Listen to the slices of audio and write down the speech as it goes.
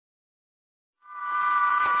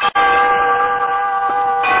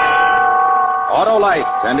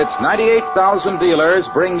Autolite and its 98,000 dealers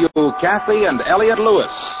bring you Kathy and Elliot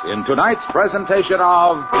Lewis in tonight's presentation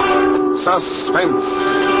of Suspense.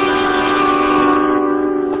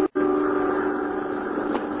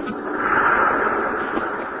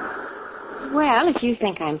 Well, if you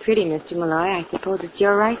think I'm pretty, Mr. Malloy, I suppose it's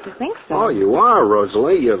your right to think so. Oh, you are,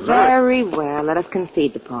 Rosalie. You're very well. Let us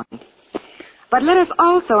concede the point. But let us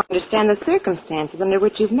also understand the circumstances under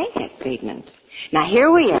which you've made that statement. Now, here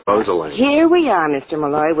we are. Rosalie. Here we are, Mr.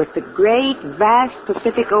 Malloy, with the great, vast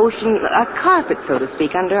Pacific Ocean, a carpet, so to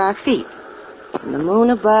speak, under our feet. And the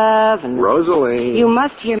moon above and... Rosalie. You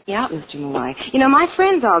must hear me out, Mr. Malloy. You know, my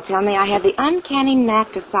friends all tell me I have the uncanny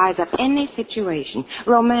knack to size up any situation,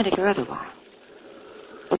 romantic or otherwise.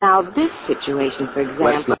 Now, this situation, for example...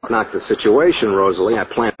 Let's not knock the situation, Rosalie. I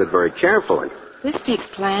planned it very carefully. This takes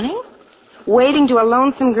planning? Waiting to a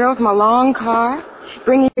lonesome girl from a long car?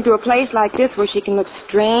 Bringing her to a place like this where she can look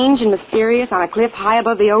strange and mysterious on a cliff high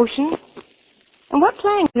above the ocean? And what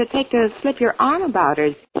planning does it take to slip your arm about her,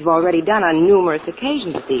 as you've already done on numerous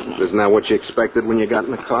occasions this evening? Isn't that what you expected when you got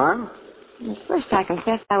in the car? At first, I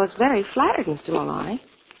confess I was very flattered, Mr. Malloy,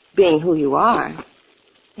 being who you are.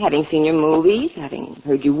 Having seen your movies, having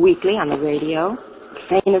heard you weekly on the radio,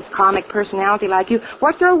 famous comic personality like you,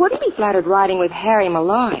 what girl wouldn't be flattered riding with Harry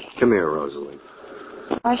Malloy? Come here, Rosalie.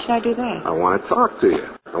 Why should I do that? I want to talk to you.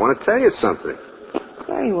 I want to tell you something.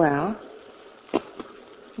 Very well.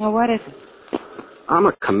 Now, what is it? I'm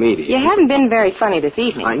a comedian. You haven't been very funny this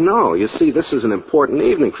evening. I know. You see, this is an important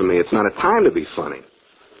evening for me. It's not a time to be funny.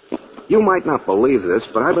 You might not believe this,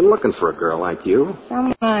 but I've been looking for a girl like you. So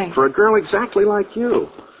am I. For a girl exactly like you.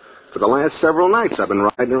 For the last several nights, I've been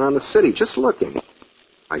riding around the city just looking.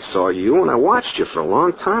 I saw you, and I watched you for a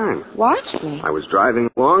long time. Watched me? I was driving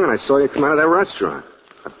along, and I saw you come out of that restaurant.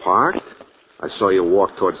 I parked. I saw you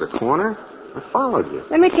walk towards the corner. I followed you.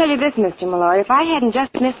 Let me tell you this, Mr. Malloy. If I hadn't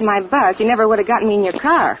just missed my bus, you never would have gotten me in your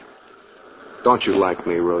car. Don't you like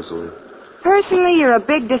me, Rosalie? Personally, you're a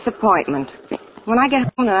big disappointment. When I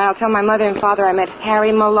get home now, I'll tell my mother and father I met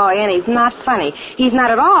Harry Malloy, and he's not funny. He's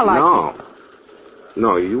not at all like... No.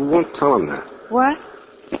 No, you won't tell him that. What?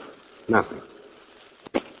 Nothing.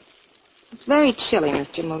 It's very chilly,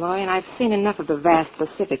 Mr. Malloy, and I've seen enough of the vast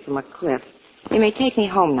Pacific from a cliff. You may take me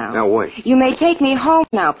home now. Now, wait. You may take me home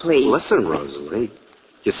now, please. Listen, Rosalie.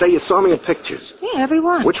 You say you saw me in pictures. Yeah, every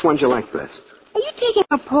one. Which ones you like best? Are you taking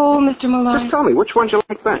a poll, Mr. Malloy? Just tell me, which ones you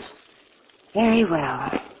like best? Very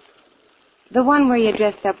well. The one where you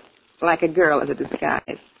dressed up like a girl as a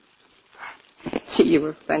disguise. Gee, you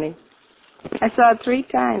were funny. I saw it 3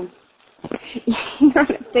 times. You know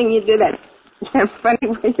the thing you did, that funny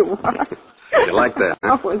way you are. You like that,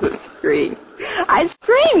 huh? Oh, it was a scream. I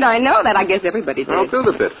screamed, I know that. I guess everybody did. I'll do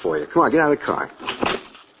the bit for you. Come on, get out of the car.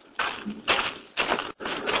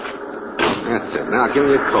 That's it. Now, give me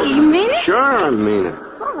your coat. You mean it? Sure, I mean it.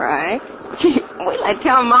 All right. Gee, wait till I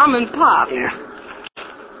tell Mom and Pop. Yeah.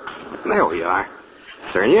 There we are.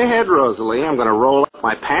 Turn your head, Rosalie. I'm going to roll up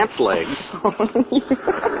my pants legs.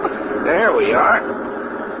 There we are.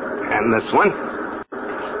 And this one.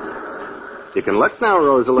 You can look now,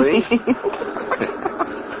 Rosalie.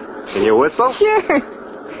 Can you whistle? Sure.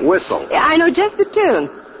 Whistle. Yeah, I know just the tune.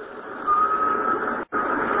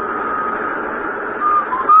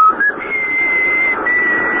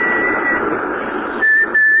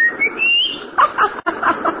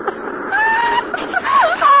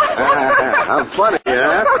 I'm funny,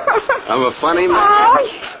 yeah? I'm a funny man. Oh,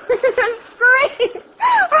 scream.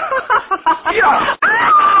 Yeah.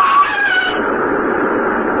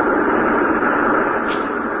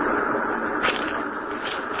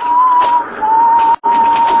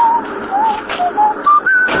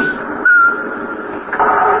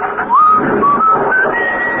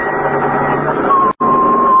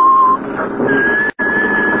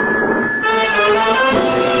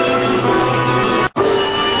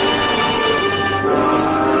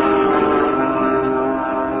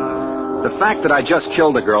 The fact that I just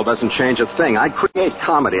killed a girl doesn't change a thing. I create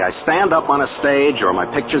comedy. I stand up on a stage, or my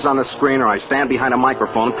picture's on the screen, or I stand behind a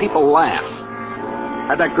microphone. People laugh.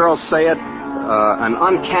 Had that girl say it? An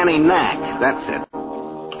uncanny knack. That's it.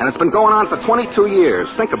 And it's been going on for 22 years.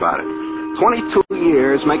 Think about it. 22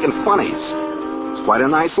 years making funnies. It's quite a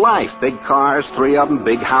nice life. Big cars, 3 of them.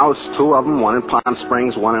 Big house, 2 of them. 1 in Palm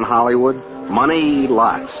Springs, 1 in Hollywood. Money,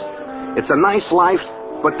 lots. It's a nice life,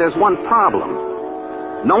 but there's one problem.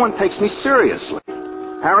 No one takes me seriously.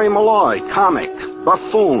 Harry Malloy, comic,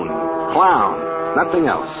 buffoon, clown, nothing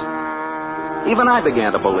else. Even I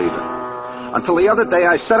began to believe it. Until the other day,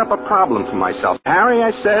 I set up a problem for myself. Harry,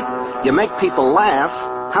 I said, you make people laugh.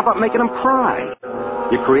 How about making them cry?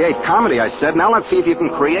 You create comedy, I said. Now let's see if you can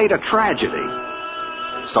create a tragedy.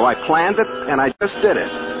 So I planned it, and I just did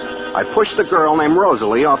it. I pushed a girl named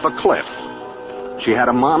Rosalie off a cliff. She had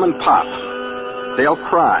a mom and pop. They'll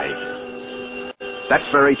cry. That's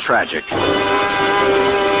very tragic.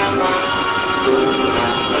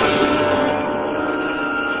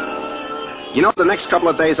 You know, the next couple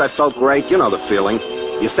of days I felt great. You know the feeling.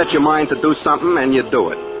 You set your mind to do something, and you do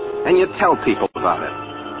it. And you tell people about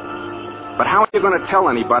it. But how are you going to tell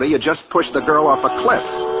anybody you just pushed a girl off a cliff?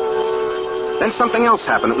 Then something else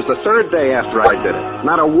happened. It was the third day after I did it.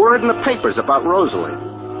 Not a word in the papers about Rosalie.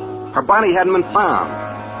 Her body hadn't been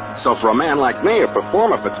found. So for a man like me, a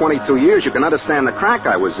performer for 22 years, you can understand the crack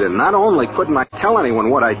I was in. Not only couldn't I tell anyone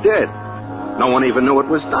what I did, no one even knew it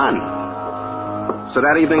was done. So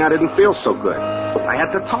that evening I didn't feel so good. I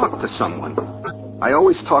had to talk to someone. I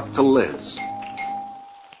always talk to Liz.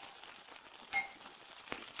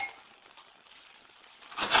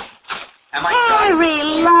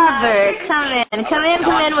 Harry, lover, come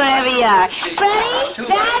in wherever you are. Freddie,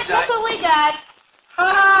 Dad, look what we got.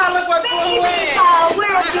 Look what blew in. Oh,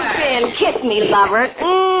 where have you been? Kiss me, lover.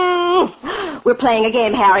 We're playing a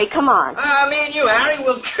game, Harry. Come on. Me and you, Harry,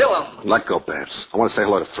 we'll kill him. Let go, Babs. I want to say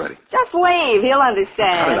hello to Freddie. Just wave. He'll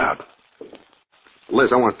understand. Cut it out.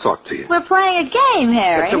 Liz, I want to talk to you. We're playing a game,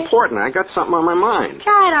 Harry. It's important. I got something on my mind.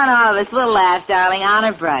 Try it on all of us. We'll laugh, darling.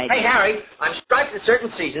 Honor bright. Hey, Harry, I'm striped at certain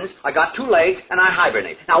seasons. I got 2 legs, and I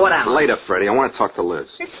hibernate. Now, what am I? Later, Freddie. I want to talk to Liz.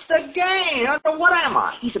 It's the game. What am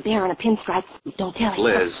I? He's a bear in a pinstripe suit. Don't tell him.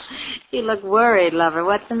 Liz, You look worried, lover.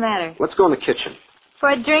 What's the matter? let's go in the kitchen. For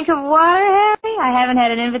a drink of water, Harry? I haven't had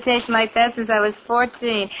an invitation like that since I was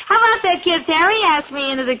 14. How about that kiss Harry asked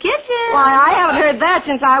me into the kitchen? Why, I haven't heard that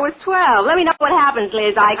since I was 12. Let me know what happens,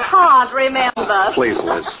 Liz. I can't remember. Please,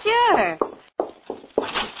 Liz. Sure.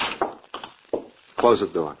 Close the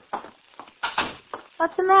door.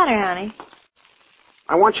 What's the matter, honey?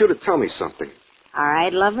 I want you to tell me something. All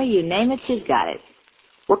right, lover, you name it, you got it.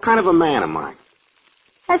 What kind of a man am I?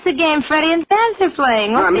 That's the game Freddie and Vance are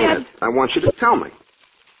playing. No, I mean it. I want you to tell me.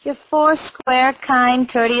 You're 4 square, kind,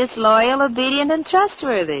 courteous, loyal, obedient, and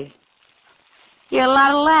trustworthy. You're a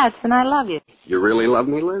lot of laughs, and I love you. You really love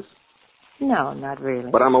me, Liz? No, not really.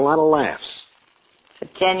 But I'm a lot of laughs. For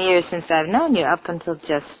 10 years since I've known you, up until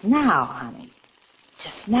just now, honey.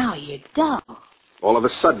 Just now, you're dull. All of a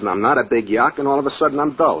sudden, I'm not a big yuck, and all of a sudden,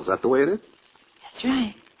 I'm dull. Is that the way it is? That's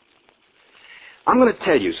right. I'm going to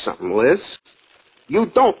tell you something, Liz. You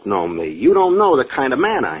don't know me. You don't know the kind of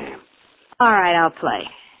man I am. All right, I'll play.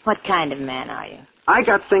 What kind of man are you? I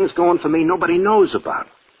got things going for me nobody knows about.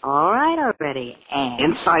 All right already, and?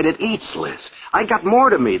 Inside it eats, Liz. I got more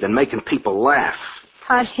to me than making people laugh.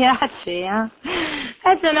 Pagliacci, huh?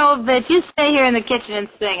 That's an old bitch. You stay here in the kitchen and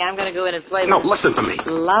sing. I'm going to go in and play No, with... listen to me.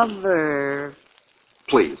 Lover.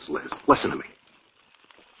 Please, Liz, listen to me.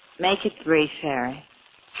 Make it brief, Harry.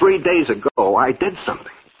 3 days ago, I did something.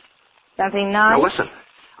 Something naughty? Now, listen.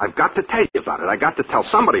 I've got to tell you about it. I got to tell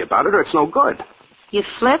somebody about it, or it's no good. You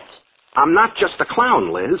flipped? I'm not just a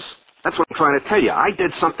clown, Liz. That's what I'm trying to tell you. I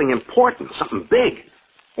did something important, something big.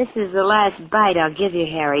 This is the last bite I'll give you,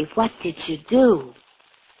 Harry. What did you do?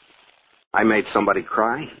 I made somebody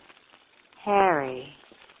cry. Harry.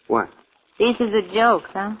 What? These are the jokes,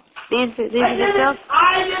 huh? These are the jokes?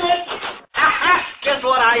 I did it! Guess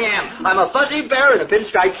what I am? I'm a fuzzy bear in a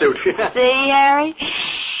pinstripe suit. See, Harry?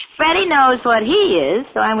 Freddie knows what he is,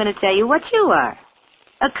 so I'm going to tell you what you are.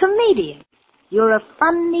 A comedian. You're a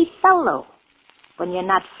funny fellow. When you're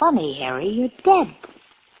not funny, Harry, you're dead.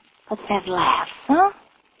 Let's have laughs, huh?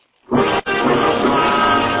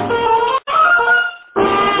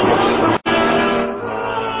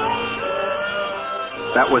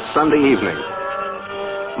 That was Sunday evening.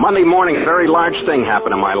 Monday morning, a very large thing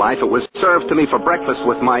happened in my life. It was served to me for breakfast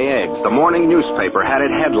with my eggs. The morning newspaper had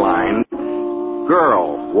it headlined,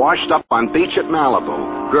 Girl washed up on beach at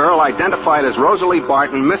Malibu. Girl identified as Rosalie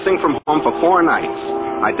Barton, missing from home for 4 nights.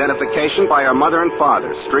 Identification by her mother and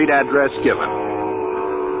father. Street address given.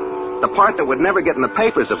 The part that would never get in the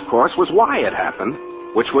papers, of course, was why it happened,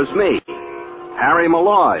 which was me, Harry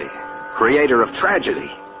Malloy, creator of tragedy.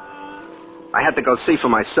 I had to go see for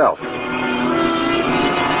myself.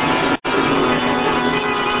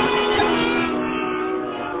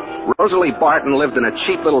 Rosalie Barton lived in a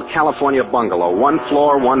cheap little California bungalow. 1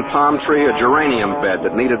 floor, 1 palm tree, a geranium bed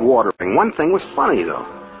that needed watering. One thing was funny, though.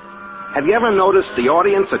 Have you ever noticed the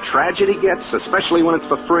audience a tragedy gets, especially when it's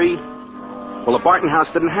for free? Well, the Barton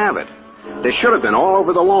house didn't have it. There should have been all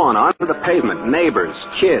over the lawn, onto the pavement, neighbors,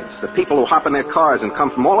 kids, the people who hop in their cars and come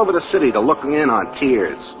from all over the city to look in on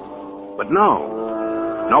tears. But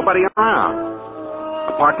no, nobody around.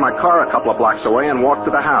 I parked my car a couple of blocks away and walked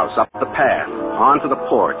to the house, up the path, onto the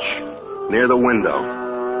porch, near the window.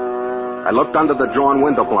 I looked under the drawn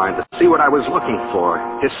window blind to see what I was looking for.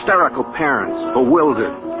 Hysterical parents,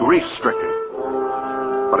 bewildered, grief-stricken.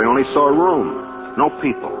 But I only saw a room, no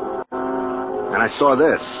people. And I saw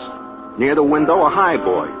this. Near the window, a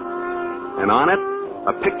highboy. And on it,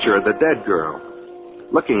 a picture of the dead girl,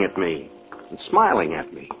 looking at me and smiling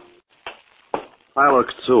at me. I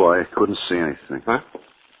looked, too. I couldn't see anything. Huh?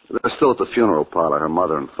 They're still at the funeral parlor, her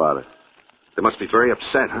mother and father. They must be very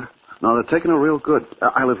upset, huh? No, they're taking it real good.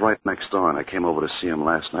 I live right next door, and I came over to see them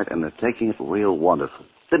last night, and they're taking it real wonderful.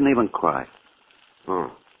 Didn't even cry.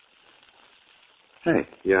 Oh. Hey.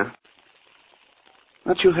 Yeah?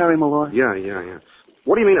 Aren't you Harry Malloy? Yeah.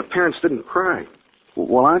 What do you mean the parents didn't cry?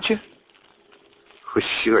 Well, aren't you? Well,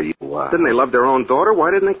 sure you are. Didn't they love their own daughter? Why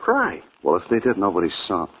didn't they cry? Well, if they did, nobody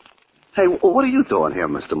saw. Hey, what are you doing here,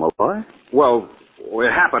 Mr. Malloy? Well,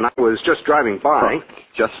 it happened. I was just driving by. Oh,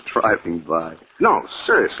 just driving by. No,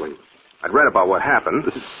 seriously. I'd read about what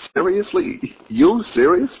happened. Seriously? You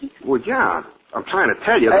seriously? Well, yeah. I'm trying to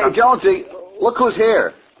tell you. Hey, Jonesy, look who's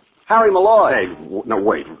here. Harry Malloy. Hey, no,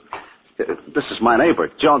 wait. This is my neighbor,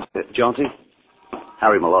 Jonesy.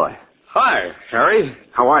 Harry Malloy. Hi, Harry.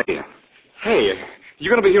 How are you? Hey, you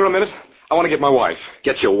going to be here a minute? I want to get my wife.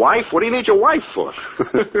 Get your wife? What do you need your wife for?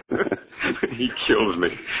 He kills me.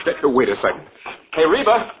 Wait a second. Hey,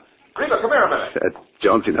 Reba. Reba, come here a minute.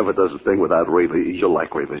 Jonesy never does a thing without Reba. You'll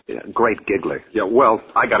like Reba. Great giggler. Yeah, well,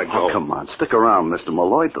 I gotta go. Oh, come on. Stick around, Mr.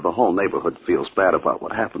 Malloy. The whole neighborhood feels bad about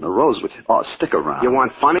what happened to Rosewood. Oh, stick around. You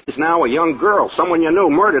want funnies now? A young girl, someone you knew,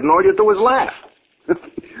 murdered, and all you do is laugh.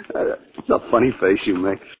 It's a funny face you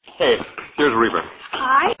make. Hey, here's Reba.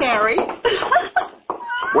 Hi, Harry.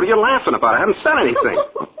 What are you laughing about? I haven't said anything.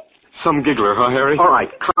 Some giggler, huh, Harry? All right,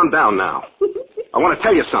 calm down now. I want to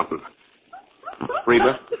tell you something.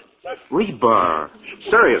 Reba? Reba.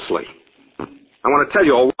 Seriously. I want to tell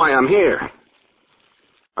you all why I'm here.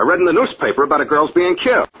 I read in the newspaper about a girl's being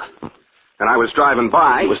killed. And I was driving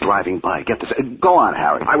by. He was driving by. Get this. Go on,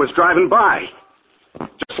 Harry. I was driving by.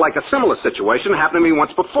 Just like a similar situation happened to me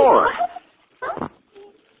once before.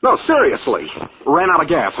 No, seriously. Ran out of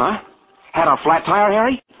gas, huh? Had a flat tire,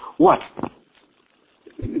 Harry? What?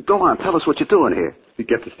 Go on. Tell us what you're doing here.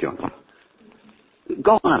 Get this, Jones.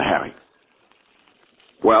 Go on, Harry.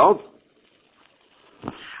 Well,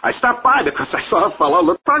 I stopped by because I saw a fellow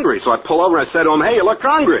look hungry. So I pulled over and I said to him, "Hey, you look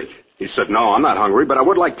hungry." He said, "No, I'm not hungry, but I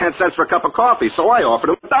would like 10 cents for a cup of coffee." So I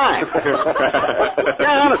offered him a dime.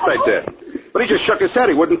 Yeah, honest, I did. But he just shook his head.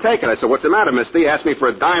 He wouldn't take it. I said, "What's the matter, mister? You asked me for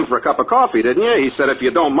a dime for a cup of coffee, didn't you?" He said, "If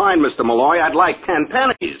you don't mind, Mr. Malloy, I'd like 10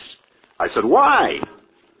 pennies. I said, "Why?"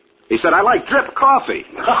 He said, "I like drip coffee."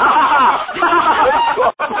 So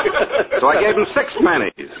I gave him 6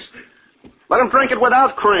 pennies. Let him drink it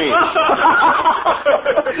without cream.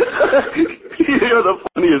 You're the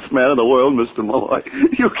funniest man in the world, Mr. Malloy.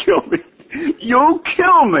 You kill me. You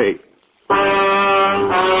kill me.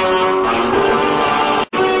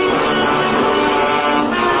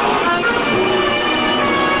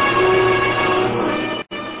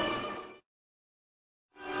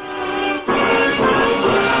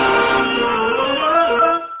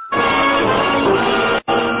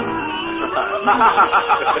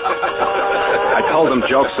 I told them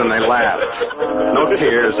jokes and they laughed. No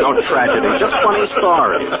tears, no tragedy, just funny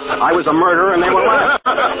stories. I was a murderer and they were laughing.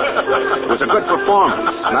 It was a good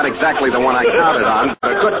performance. Not exactly the one I counted on,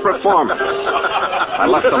 but a good performance. I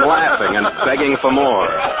left them laughing and begging for more.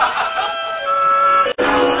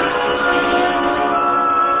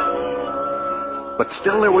 But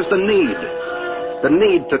still there was the need. The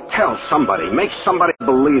need to tell somebody, make somebody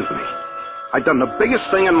believe me. I'd done the biggest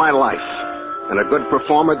thing in my life. And a good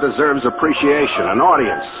performer deserves appreciation, an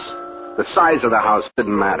audience. The size of the house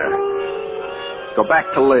didn't matter. Go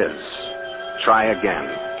back to Liz. Try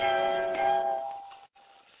again.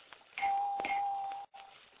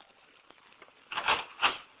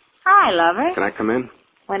 Hi, lover. Can I come in?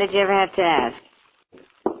 When did you ever have to ask?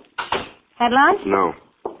 Had lunch? No.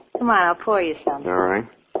 Come on, I'll pour you some. All right.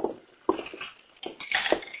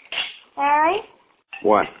 Harry?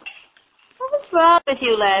 What? What was wrong with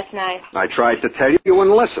you last night? I tried to tell you. You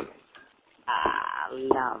wouldn't listen. Ah,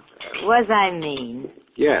 lover. Was I mean?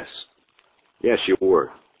 Yes. Yes, you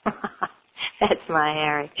were. That's my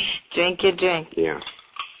Harry. Drink your drink. Yeah.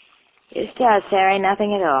 Just us, Harry.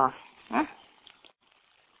 Nothing at all. Huh?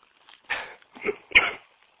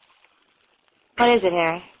 What is it,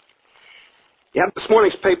 Harry? You have this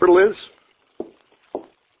morning's paper, Liz?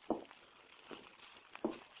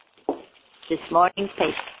 This morning's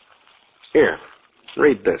paper. Here.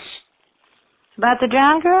 Read this. About the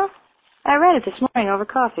drowned girl? I read it this morning over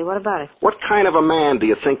coffee. What about it? What kind of a man do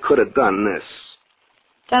you think could have done this?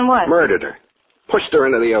 Done what? Murdered her. Pushed her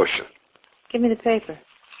into the ocean. Give me the paper.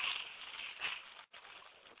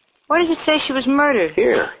 Where does it say she was murdered?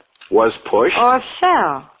 Here. Was pushed. Or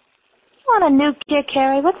fell. You want a new kick,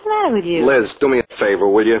 Harry? What's the matter with you? Liz, do me a favor,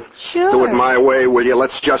 will you? Sure. Do it my way, will you?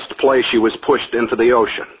 Let's just play she was pushed into the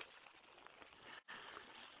ocean.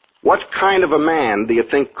 What kind of a man do you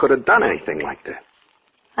think could have done anything like that?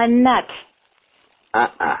 A nut.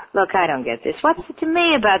 Uh-uh. Look, I don't get this. What's it to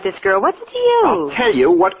me about this girl? What's it to you? I'll tell you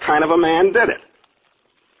what kind of a man did it.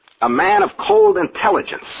 A man of cold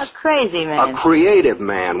intelligence. A crazy man. A creative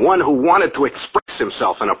man. One who wanted to express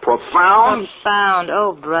himself in a profound... Profound.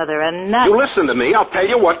 Oh, brother, a nut. You listen to me. I'll tell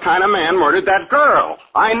you what kind of man murdered that girl.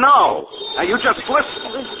 I know. Now, you just listen.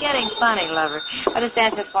 It was getting funny, lover. I'll just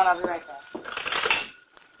answer the phone. I'll be right back.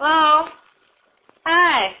 Hello?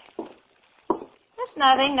 Hi. That's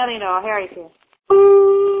nothing. Nothing at all. Harry's here.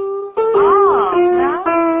 Oh, no?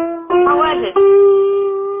 How was it?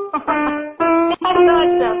 I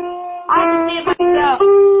thought so. I have to see it myself.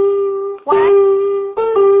 What?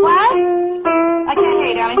 What? I can't hear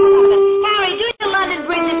you, darling. Hold on a minute. Harry, do your London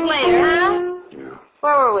Bridges later, huh? Yeah.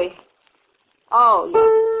 Where were we? Oh,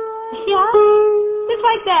 yeah. Just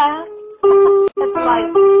like that, huh? That's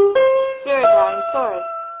life. Sure, darling, of course.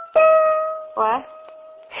 What?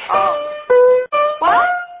 Oh. What?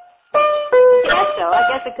 Yes, so. I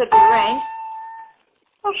guess it could be arranged.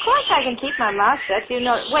 Well, of course I can keep my mouth shut. You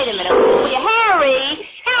know. Wait a minute. Will you, Harry?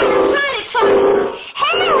 Harry, I'm trying to talk.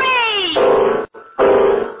 Harry!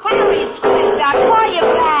 Harry, squeeze. I'll call you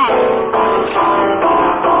back.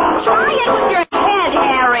 Try it with your head,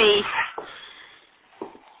 Harry.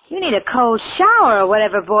 You need a cold shower or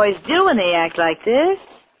whatever boys do when they act like this.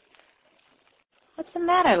 What's the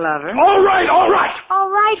matter, lover? All right, all right.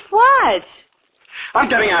 All right, what? I'm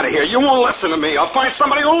getting out of here. You won't listen to me. I'll find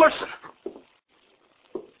somebody who'll listen.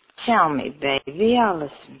 Tell me, baby. I'll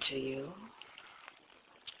listen to you.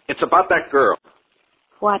 It's about that girl.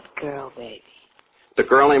 What girl, baby? The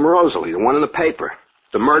girl named Rosalie, the one in the paper.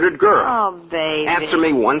 The murdered girl. Oh, baby. Answer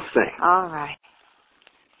me one thing. All right.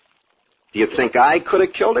 Do you think I could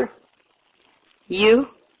have killed her? You?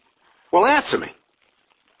 Well, answer me.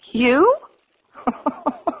 You?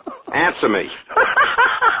 Answer me.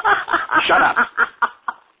 Shut up.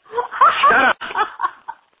 Shut up.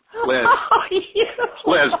 Liz. Oh, you.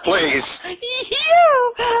 Liz, please.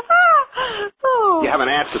 You. Oh. You haven't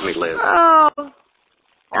answered me, Liz. Oh.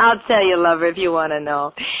 I'll tell you, lover, if you want to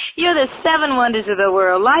know. You're the 7 wonders of the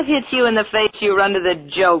world. Life hits you in the face, you run to the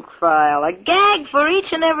joke file. A gag for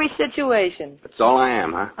each and every situation. That's all I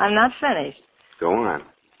am, huh? I'm not finished. Go on.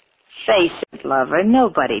 Face it, lover,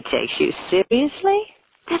 nobody takes you seriously.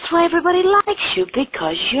 That's why everybody likes you,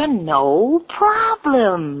 because you're no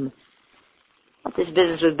problem. What this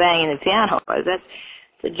business with banging the piano was, that's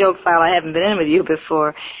the joke file. I haven't been in with you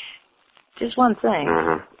before. Just one thing.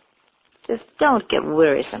 Uh-huh. Just don't get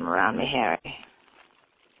wearisome around me, Harry.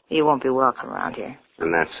 You won't be welcome around here.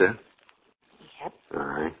 And that's it? Yep. All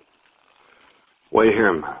right. Wait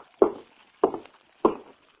here, Ma.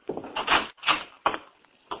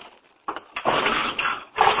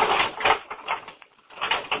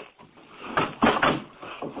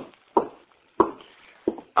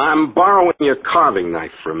 I'm borrowing your carving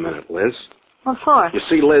knife for a minute, Liz. What for? You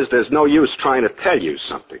see, Liz, there's no use trying to tell you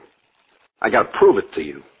something. I got to prove it to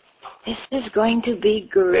you. This is going to be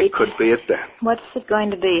great. It could be at that. What's it going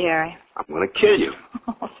to be, Harry? I'm going to kill you.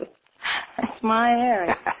 That's my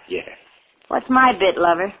Harry. Yeah. What's my bit,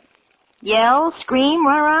 lover? Yell, scream,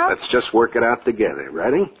 run around? Let's just work it out together.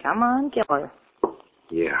 Ready? Come on, kill her.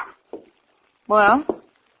 Yeah. Well?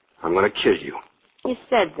 I'm going to kill you. You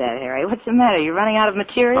said that, Harry. What's the matter? You running out of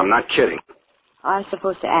material? I'm not kidding. I'm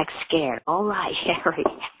supposed to act scared. All right, Harry.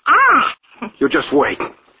 Ah! You just wait.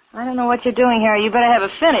 I don't know what you're doing, Harry. You better have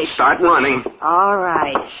it finished. Start running. All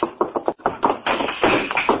right.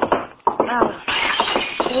 Oh.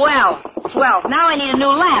 Swell. Now I need a new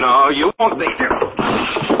lamp. No, you won't be here.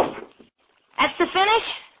 That's the finish?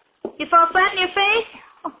 You fall flat in your face?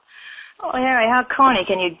 Oh, Harry, how corny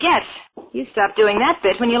can you get? You stopped doing that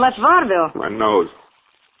bit when you left vaudeville. My nose.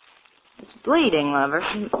 It's bleeding, lover.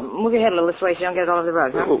 Move your head a little this way so you don't get it all over the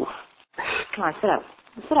rug, huh? Oh. Come on, sit up.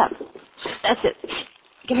 Sit up. That's it.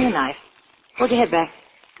 Give me the knife. Hold your head back.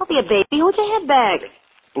 Don't be a baby. Hold your head back.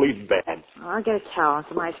 Bleeds bad. Oh, I'll get a towel and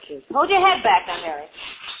some ice cubes. Hold your head back now, Harry.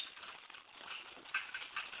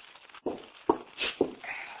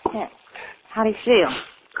 Here. How do you feel?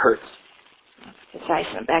 Hurts. It's ice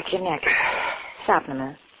in the back of your neck. Stop in a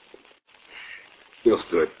minute. Feels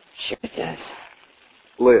good. Sure it does.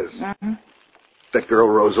 Liz, Mm-hmm. that girl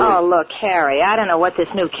Rosalie. Oh, look, Harry, I don't know what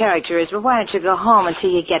this new character is, but why don't you go home until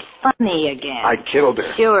you get funny again? I killed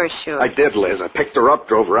her. Sure. I did, Liz. I picked her up,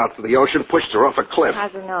 drove her out to the ocean, pushed her off a cliff.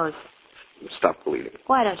 How's her nose? Stop bleeding.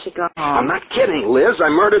 Why don't you go home? I'm not kidding, Liz. I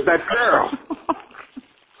murdered that girl.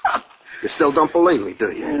 You still don't believe me,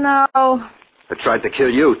 do you? No. I tried to kill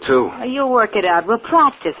you, too. Well, you work it out. We'll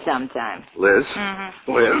practice sometime. Liz?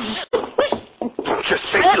 Mm-hmm. Liz? Don't you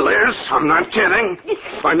see, Liz? I'm not kidding.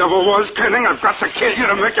 I never was kidding. I've got to kill you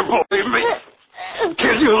to make you believe me.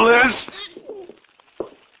 Kill you, Liz.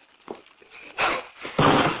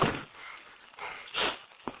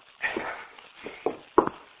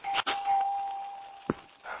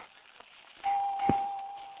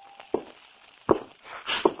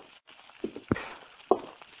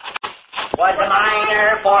 Was a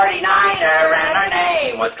minor 49er, and her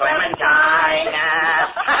name was Clementine.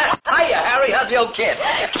 Hiya, Harry. How's the old kid?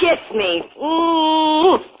 Kiss me.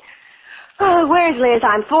 Oh, where's Liz?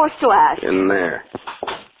 I'm forced to ask. In there.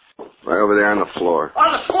 Right over there on the floor.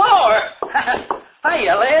 On the floor?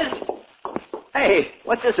 Hiya, Liz. Hey,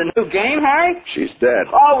 what's this, a new game, Harry? She's dead.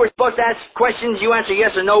 Oh, we're supposed to ask questions. You answer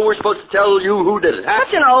yes or no. We're supposed to tell you who did it, huh?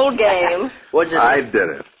 Such an old game. What's it? I did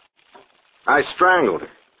it. I strangled her.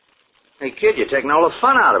 Hey, kid, you're taking all the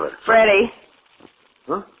fun out of it. Freddie.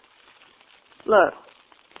 Huh? Look,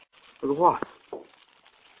 Look at what?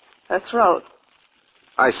 her throat.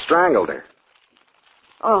 I strangled her.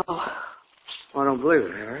 Oh. I don't believe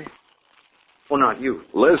it, Harry. Well, not you.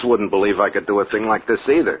 Liz wouldn't believe I could do a thing like this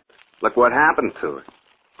either. Look what happened to her.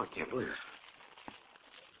 I can't believe it.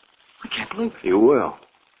 I can't believe it. You will.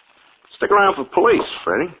 Stick around for police,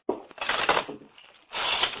 Freddie.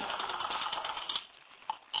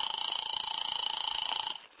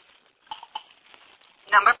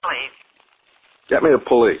 Number, please. Get me the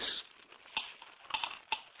police.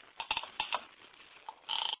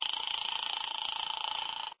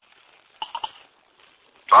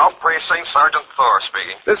 Precinct, Sergeant Thor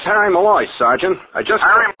speaking. This is Harry Malloy, Sergeant. I just...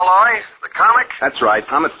 Harry Malloy, the comic? That's right.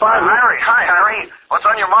 I'm at 5... Harry. Hi, Harry. What's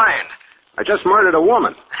on your mind? I just murdered a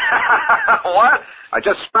woman. What? I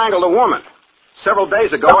just strangled a woman. Several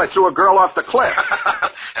days ago, I threw a girl off the cliff.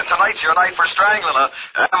 And tonight's your night for strangling her.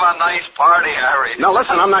 Have a nice party, Harry. No,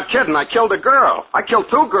 listen, I'm not kidding. I killed a girl. I killed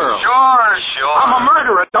 2 girls. Sure. I'm a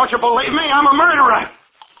murderer. Don't you believe me? I'm a murderer.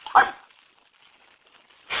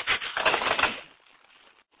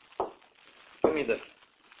 Give me the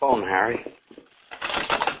phone, Harry.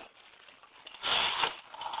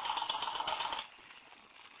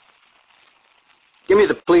 Give me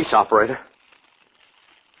the police, operator.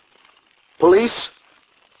 Police?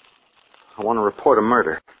 I want to report a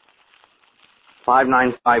murder.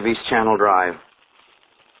 595 East Channel Drive.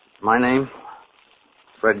 My name?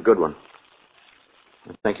 Fred Goodwin.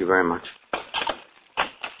 Thank you very much.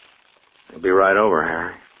 I'll be right over,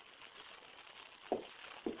 Harry.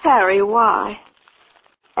 Harry, why?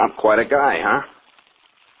 I'm quite a guy, huh?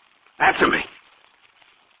 Answer me.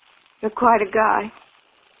 You're quite a guy.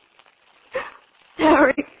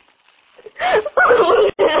 Harry.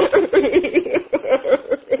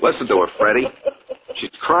 Listen to her, Freddie. She's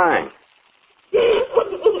crying.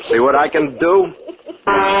 See what I can do?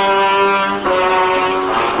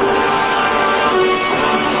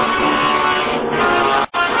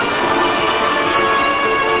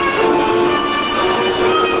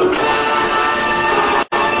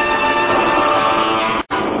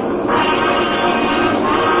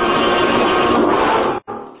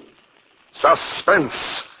 Suspense.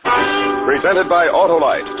 Presented by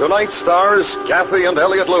Autolite. Tonight stars Kathy and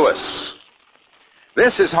Elliot Lewis.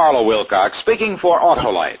 This is Harlow Wilcox speaking for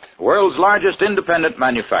Autolite, world's largest independent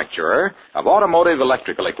manufacturer of automotive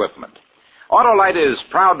electrical equipment. Autolite is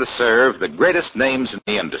proud to serve the greatest names in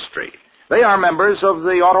the industry. They are members of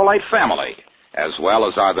the Autolite family, as well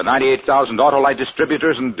as are the 98,000 Autolite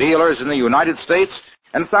distributors and dealers in the United States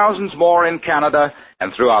and thousands more in Canada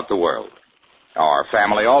and throughout the world. Our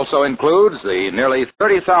family also includes the nearly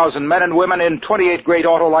 30,000 men and women in 28 great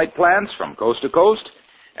Autolite plants from coast to coast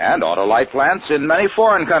and Autolite plants in many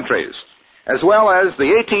foreign countries, as well as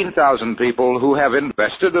the 18,000 people who have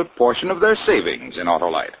invested a portion of their savings in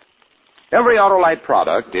Autolite. Every Autolite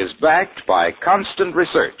product is backed by constant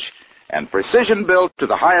research and precision built to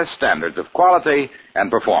the highest standards of quality and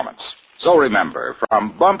performance. So remember,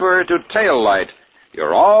 from bumper to tail light,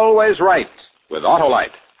 you're always right with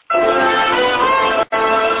Autolite.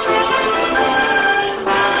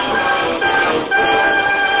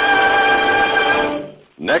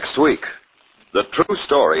 Next week, the true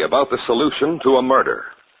story about the solution to a murder.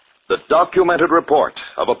 The documented report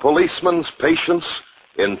of a policeman's patience,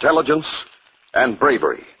 intelligence, and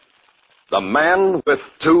bravery. The Man with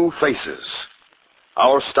Two Faces.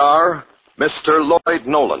 Our star, Mr. Lloyd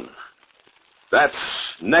Nolan. That's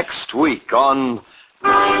next week on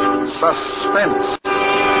Suspense.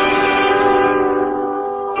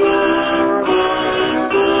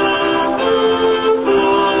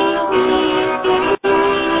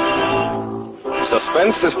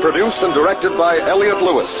 Suspense is produced and directed by Elliot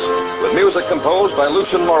Lewis, with music composed by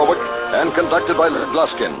Lucien Morawick and conducted by Led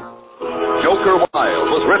Luskin. Joker Wild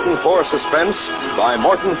was written for Suspense by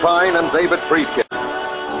Morton Fine and David Friedkin.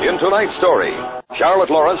 In tonight's story, Charlotte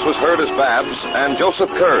Lawrence was heard as Babs and Joseph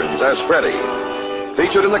Kearns as Freddie.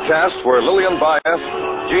 Featured in the cast were Lillian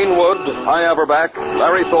Buyeff, Gene Wood, Hy Averback,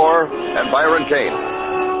 Larry Thor, and Byron Kane.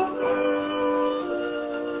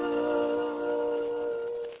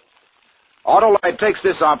 Autolite takes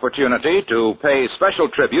this opportunity to pay special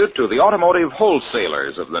tribute to the automotive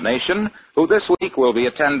wholesalers of the nation who this week will be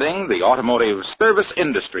attending the Automotive Service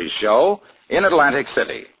Industries Show in Atlantic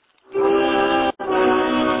City.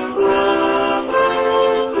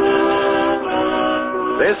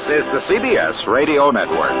 This is the CBS Radio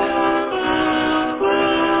Network.